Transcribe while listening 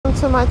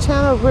to my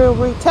channel, Real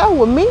Retail,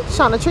 with me,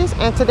 Shauna Trees.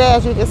 And today,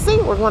 as you can see,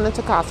 we're going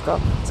into Costco.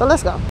 So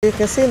let's go. You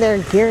can see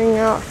they're gearing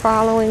out for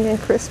Halloween and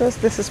Christmas.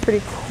 This is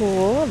pretty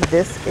cool.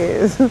 This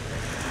is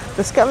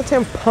the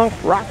Skeleton Punk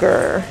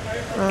Rocker.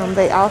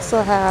 They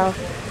also have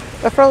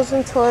the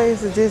Frozen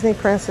toys, the Disney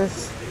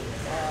Princess,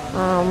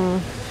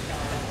 Moana,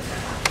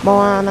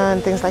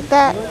 and things like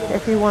that.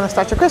 If you want to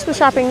start your Christmas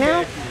shopping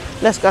now,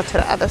 let's go to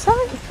the other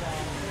side.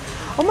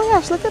 Oh my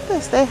gosh, look at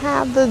this. They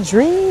have the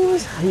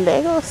Dreams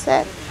Lego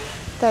set.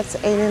 That's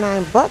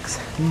 89 bucks.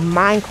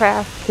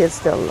 Minecraft. Kids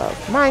still love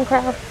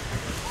Minecraft.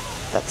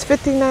 That's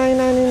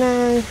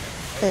 $59.99.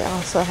 They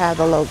also have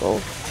the Lego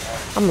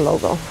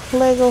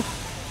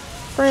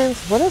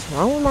Friends. What is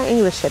wrong with my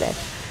English today?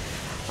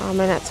 And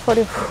that's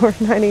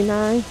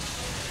 $44.99.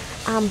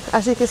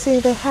 As you can see,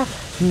 they have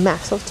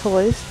massive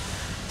toys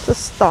to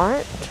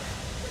start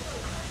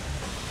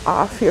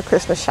off your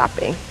Christmas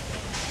shopping.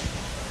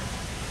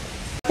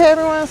 Okay,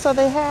 everyone, so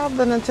they have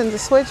the Nintendo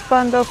Switch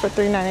bundle for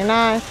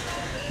 $3.99,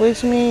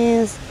 which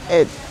means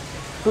I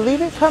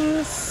believe it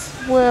comes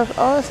with,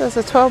 it says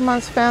a 12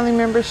 months family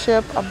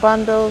membership.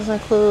 Bundles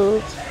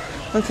includes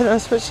Nintendo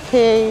Switch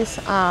case,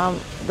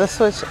 the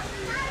Switch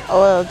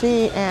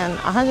OLED, and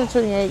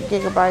 128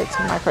 gigabytes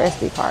micro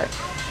SD card.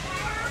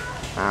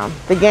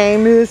 The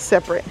game is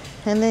separate.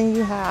 And then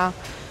you have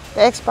the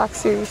Xbox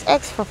Series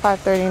X for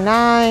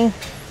 $539.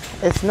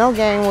 It's no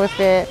game with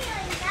it.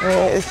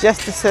 It's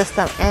just the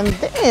system. And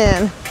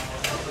then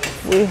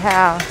we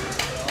have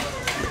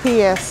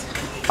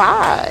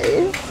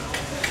PS5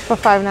 for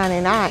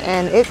 $5.99,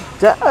 and it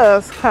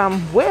does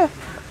come with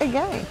a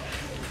game.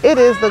 It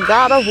is the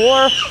God of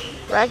War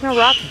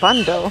Ragnarok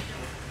bundle.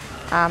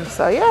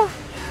 So yeah,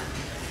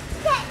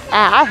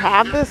 I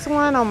have this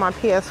one on my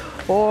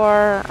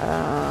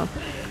PS4.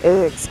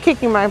 It's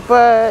kicking my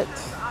butt.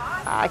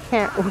 I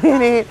can't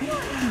win it.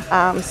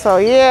 So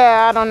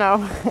yeah, I don't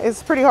know.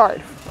 It's pretty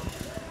hard.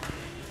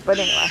 But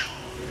anyway,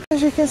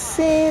 as you can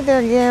see,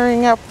 they're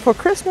gearing up for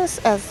Christmas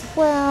as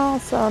well.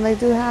 So they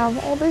do have,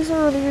 these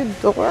are really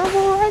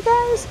adorable, right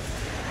guys?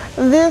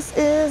 This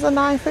is a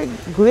 9-foot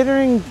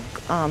glittering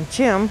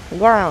gem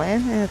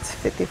garland, and it's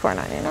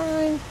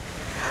 $54.99.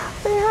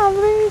 They have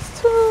these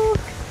too.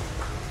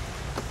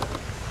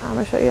 I'm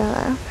gonna show you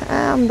that.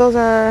 Those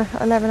are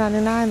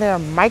 $11.99. They are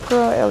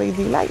micro LED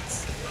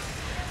lights.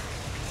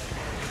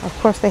 Of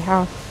course, they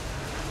have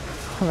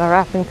the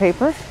wrapping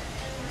paper,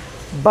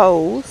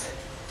 bows.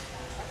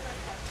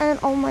 And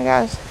oh my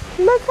gosh,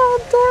 look how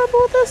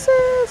adorable this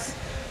is.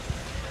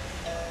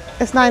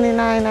 It's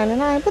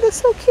 $99.99, but it's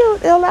so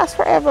cute. It'll last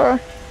forever.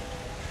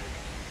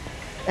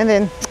 And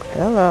then,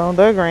 hello,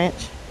 the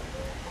Grinch.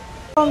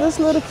 Oh, this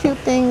little cute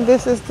thing.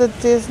 This is the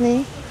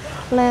Disney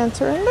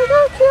lantern. Look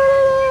how cute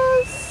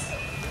it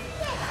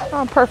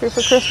is. Perfect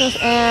for Christmas.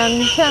 And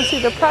you can't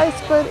see the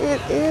price, but it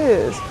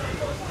is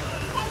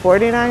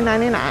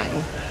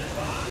 $49.99.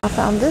 I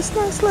found this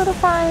nice little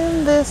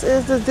find. This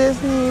is the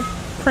Disney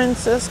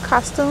Princess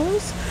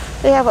costumes.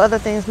 They have other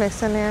things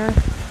mixed in there.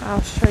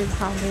 I'll show you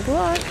how they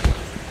look.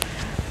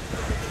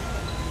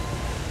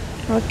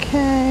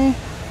 Okay,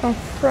 from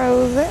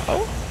Frozen.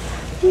 Oh,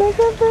 look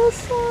at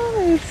this one.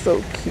 It's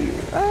so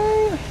cute,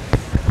 right?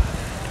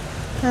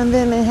 And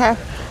then they have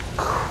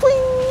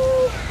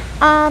Queen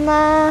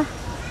Anna.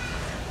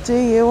 Do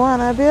you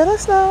want to build a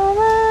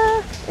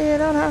snowman? You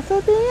don't have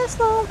to be a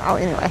snowman. Oh,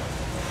 anyway.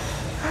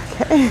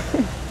 Okay.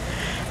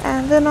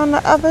 And then on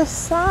the other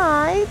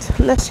side,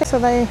 let's check. So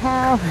they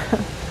have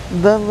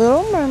the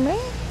Little Mermaid.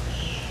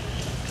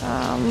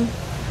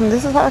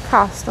 This is how the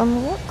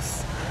costume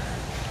looks.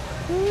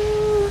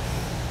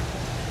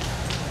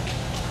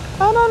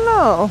 I don't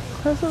know.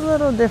 It's a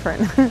little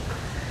different.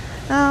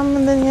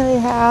 And then they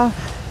have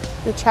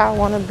your child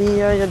want to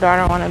be, or your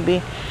daughter want to be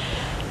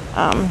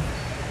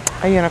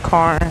a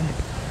unicorn.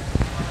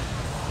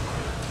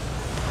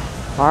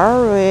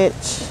 Or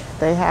rich.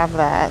 They have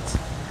that.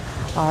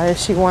 Or if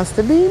she wants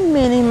to be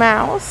Minnie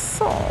Mouse.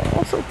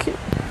 Oh, so cute.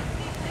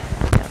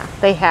 Yeah,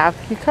 they have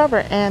you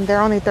covered, and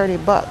they're only 30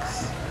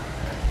 bucks.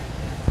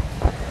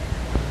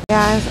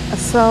 Guys,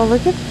 so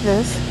look at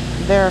this.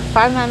 They're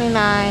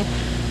 $5.99.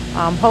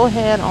 Whole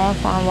head on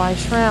farm white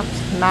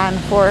shrimps, 9 to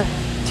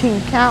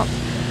 14 counts.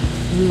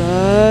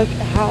 Look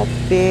how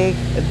big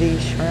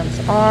these shrimps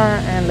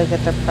are, and look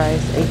at the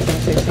price,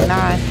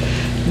 $18.69,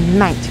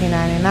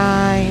 $19.99,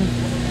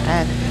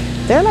 and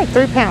they're like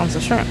 3 pounds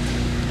of shrimp.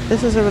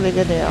 This is a really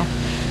good deal.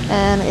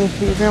 And if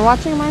you've been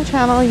watching my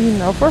channel, you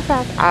know for a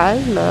fact I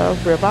love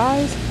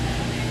ribeyes.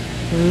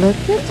 Look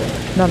at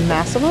the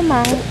massive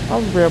amount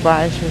of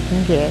ribeyes you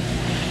can get.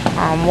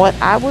 What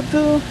I would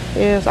do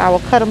is I will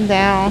cut them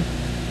down,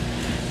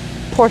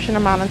 portion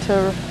them out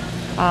into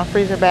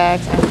freezer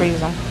bags, and freeze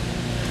them.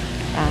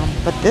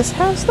 But this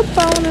has the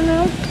bone in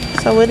them,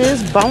 so it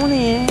is bone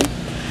in,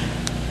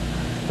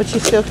 but you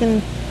still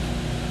can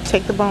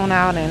take the bone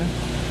out and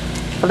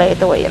fillet it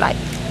the way you like.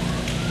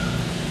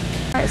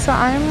 Alright, so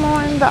I'm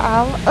on the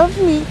aisle of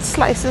meat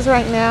slices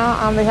right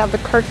now. They have the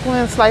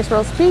Kirkland sliced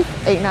roast beef,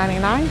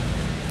 $8.99.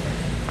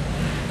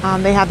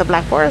 They have the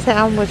Black Forest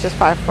ham, which is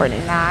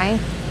 $5.49.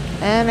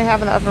 And they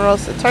have an oven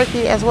roasted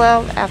turkey as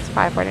well. That's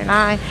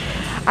 $5.49.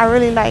 I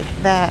really like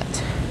that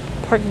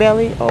pork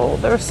belly. Oh,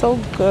 they're so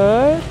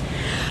good.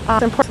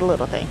 It's important, a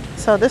little thing.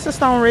 So this is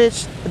Stone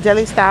Ridge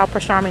deli style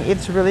pastrami.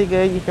 It's really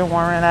good. You can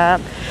warm it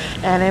up,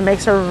 and it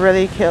makes a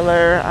really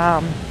killer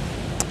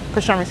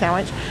pastrami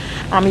sandwich.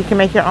 You can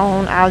make your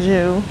own au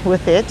jus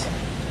with it,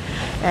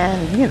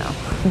 and you know,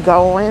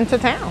 go into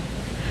town.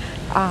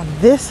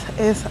 This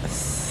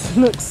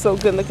looks so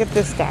good. Look at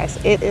this, guys.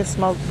 It is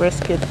smoked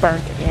brisket,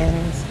 burnt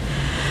ends.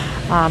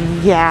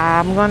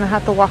 Yeah, I'm gonna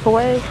have to walk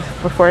away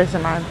before it's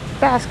in my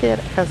basket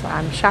because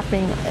I'm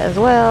shopping as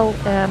well,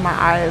 and my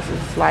eyes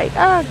is like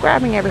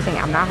grabbing everything.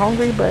 I'm not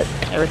hungry, but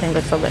everything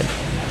looks so good.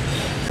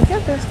 Look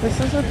at this. This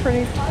is a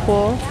pretty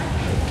cool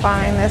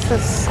find. This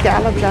is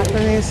scallop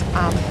Japanese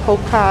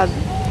hokkaido.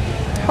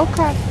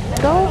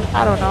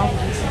 I don't know.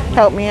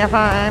 Help me if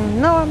I'm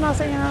not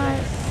saying it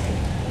right,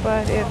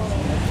 but it's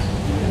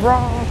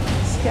raw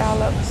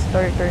scallops,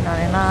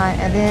 $33.99.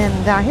 And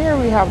then down here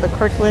we have the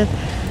Kirkland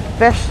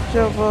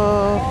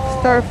vegetable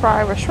stir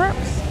fry with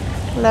shrimps,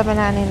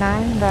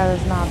 $11.99. That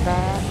is not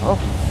bad. Oh,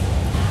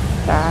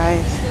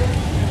 guys,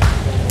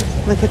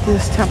 look at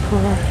this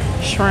tempura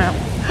shrimp,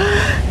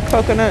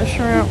 coconut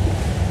shrimp.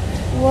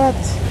 What?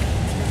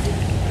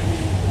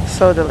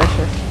 So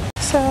delicious.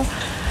 So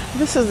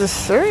this is the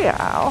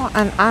cereal,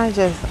 and I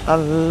just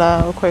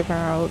love Quaker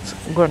Oats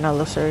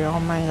granola cereal. Oh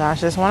my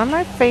gosh, it's one of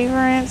my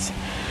favorites.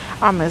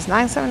 It's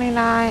 $9.79,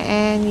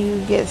 and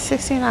you get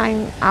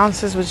 69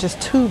 ounces with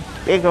just 2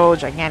 big old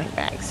gigantic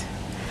bags.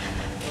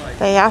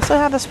 They also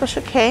have the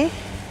Special K.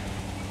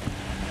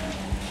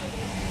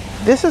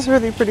 This is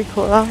really pretty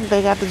cool.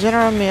 They got the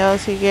general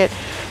meals. You get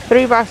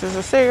 3 boxes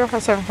of cereal for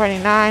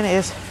 $7.49.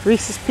 It's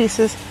Reese's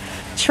Pieces,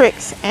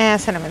 Trix, and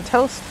Cinnamon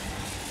Toast.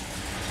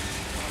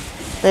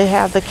 They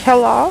have the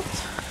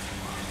Kellogg's,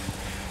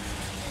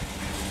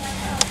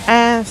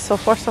 and so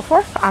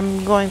forth.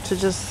 I'm going to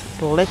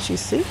just let you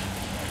see.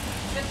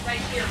 Just right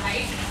here,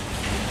 right?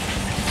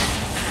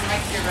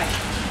 Right here, right.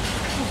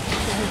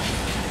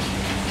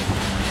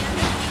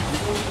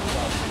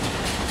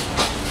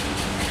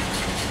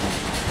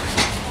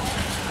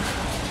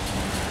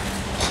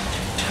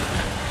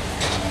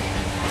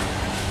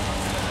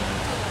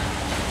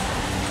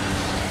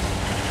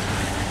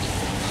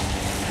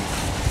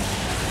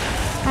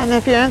 And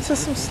if you're into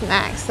some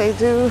snacks, they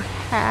do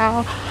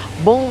have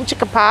Boom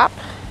Chicka Pop.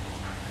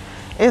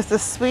 It's the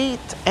sweet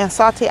and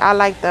salty. I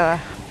like the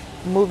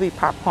movie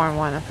popcorn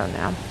one from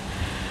them,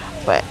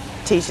 but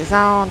teach his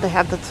own. They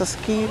have the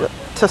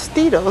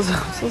Tostitos,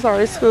 so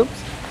sorry,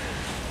 scoops,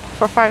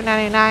 for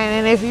 $5.99.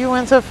 And if you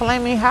went to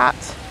Flaming Hot,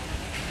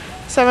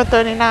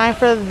 $7.39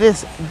 for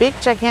this big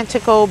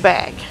gigantic old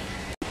bag.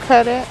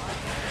 Cut it.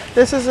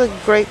 This is a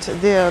great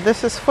deal.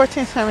 This is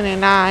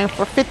 $14.79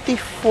 for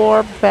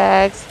 54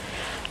 bags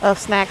of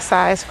snack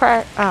size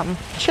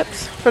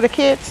chips for the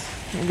kids.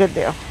 Good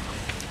deal.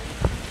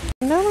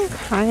 Now I'm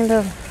kind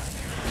of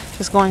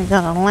just going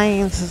down the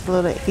lanes. Is a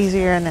little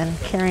easier than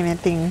carrying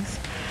things.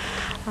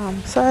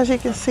 So as you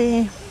can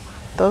see,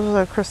 those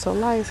are Crystal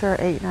Lights. They're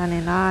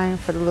 $8.99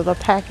 for the little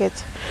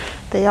packets.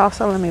 They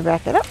also, let me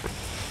back it up.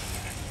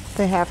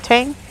 They have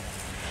Tang.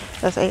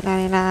 That's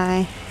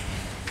 $8.99.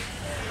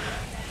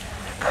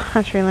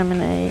 Country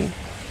Lemonade,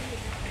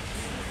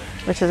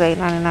 which is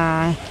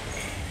 $8.99.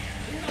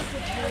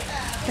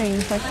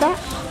 Things like that.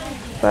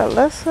 But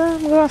let's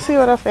go see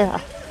what else they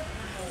have.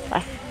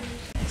 Bye.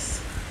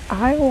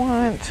 I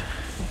want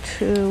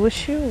to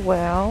wish you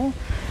well.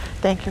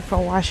 Thank you for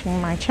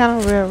watching my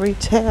channel, Real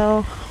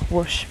Retail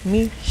with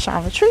me,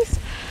 Sean Latrice.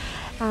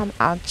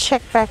 I'll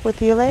check back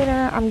with you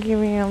later. I'm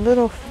giving you a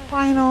little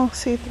final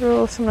see-through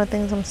of some of the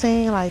things I'm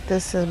seeing. Like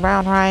this is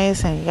brown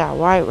rice, and you got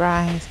white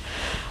rice.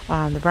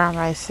 The brown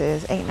rice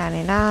is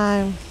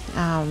 $8.99.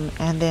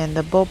 And then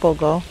the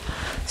Bobogo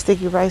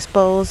sticky rice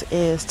bowls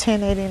is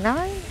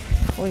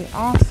 $10.89. We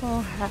also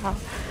have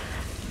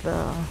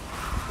the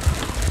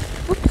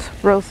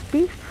roast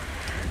beef.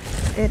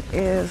 It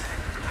is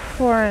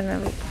for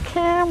a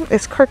can.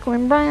 It's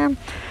Kirkland brand,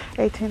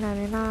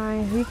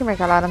 $18.99. You can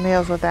make a lot of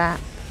meals with that.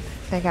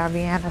 They got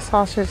Vienna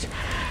sausage,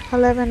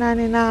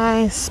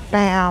 $11.99,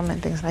 Spam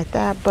and things like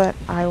that. But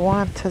I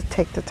want to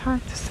take the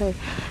time to say